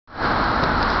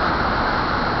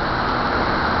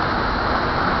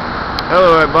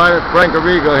Hello everybody, it's Frank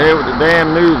Arrigo here with the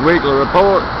Damn News Weekly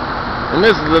Report, and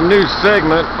this is a new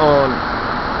segment on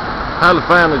how to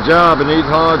find a job in these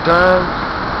hard times.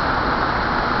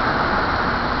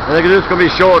 I think it's going to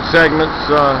be short segments,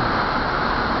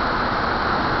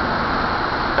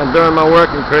 and during my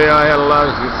working career I had a lot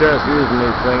of success using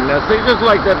these things. Now see, just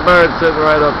like that bird sitting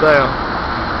right up there,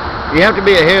 you have to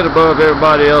be a head above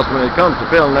everybody else when it comes to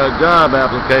filling out job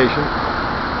applications.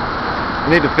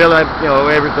 You need to fill out,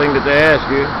 everything that they ask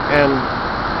you, and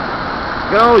you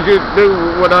can always do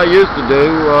what I used to do.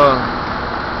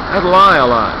 I'd lie a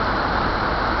lot.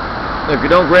 If you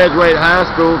don't graduate high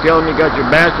school, tell them you got your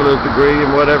bachelor's degree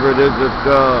in whatever it is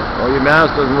or your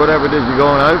master's in whatever it is you're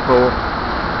going out for.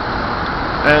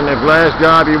 And if last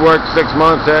job you worked 6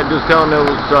 months at, just tell them it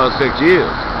was 6 years.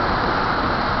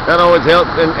 That always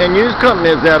helps, and use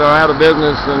companies that are out of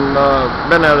business and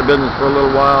been out of business for a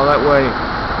little while. That way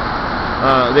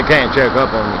they can't check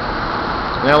up on you.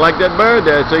 Now, like that bird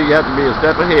there, so you have to be a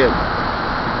step ahead.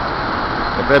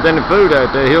 If there's any food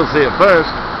out there, he'll see it first,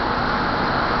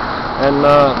 and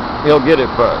he'll get it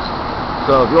first.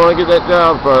 So if you want to get that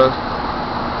job first,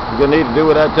 you're going to need to do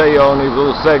what I tell you on these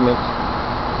little segments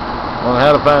on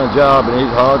how to find a job in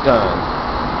these hard times.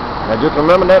 Now just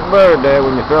remember that bird there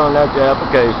when you're filling out your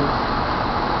application,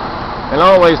 and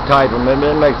always type them.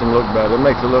 It makes them look better. It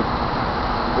makes it look,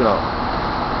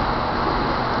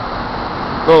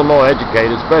 a little more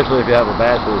educated, especially if you have a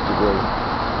bachelor's degree.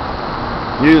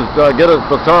 Get a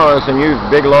thesaurus and use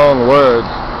big long words.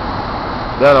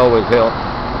 That always helps.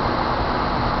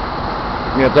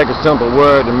 Take a simple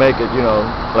word and make it,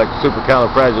 like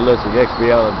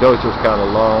supercalifragilisticexpialidocious kind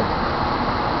of long.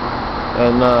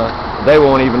 And they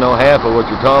won't even know half of what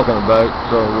you're talking about,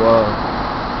 so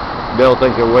they'll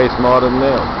think you're way smarter than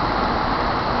them.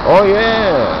 Oh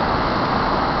yeah!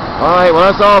 Alright, well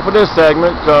that's all for this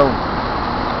segment, so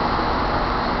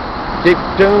keep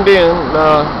tuned in,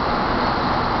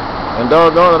 and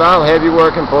doggone it, I'll have you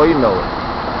working before you know it.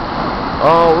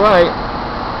 Alright,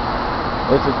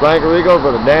 this is Frank Arrigo for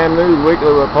the Damn News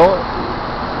Weekly Report,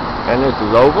 and this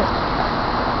is over.